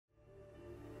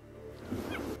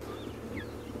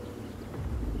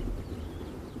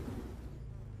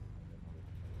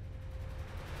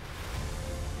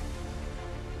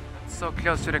so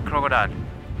close to the crocodile.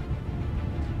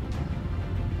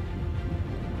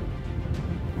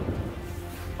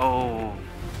 Oh.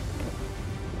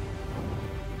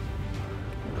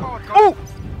 Oh!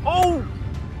 Oh!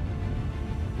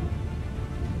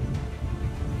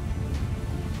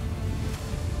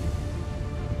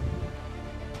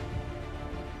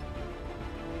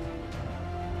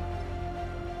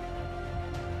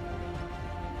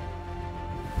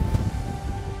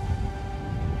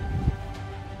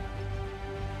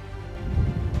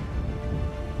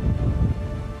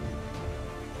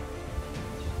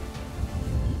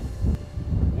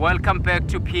 Welcome back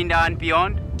to Phinda and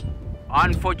Beyond.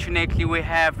 Unfortunately, we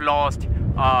have lost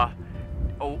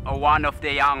one of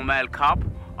the young male cub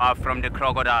from the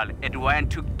crocodile. It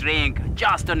went to drink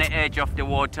just on the edge of the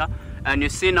water, and you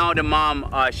see now the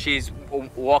mom, she's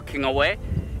walking away.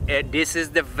 This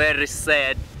is the very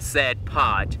sad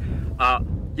part.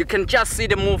 You can just see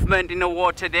the movement in the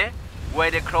water there,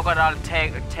 where the crocodile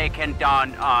taken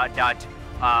down that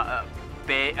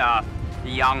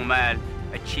young male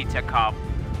cheetah cub.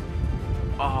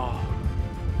 Oh,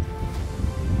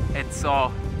 it's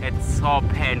so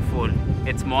painful.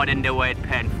 It's more than the word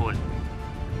painful.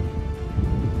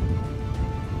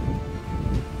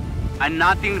 And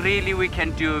nothing really we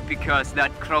can do, because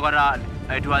that crocodile,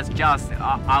 it was just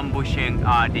ambushing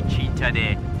the cheetah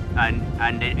there,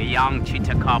 and the young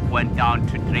cheetah cub went down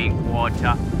to drink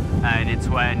water, and it's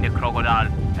when the crocodile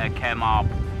came up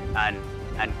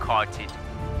and caught it.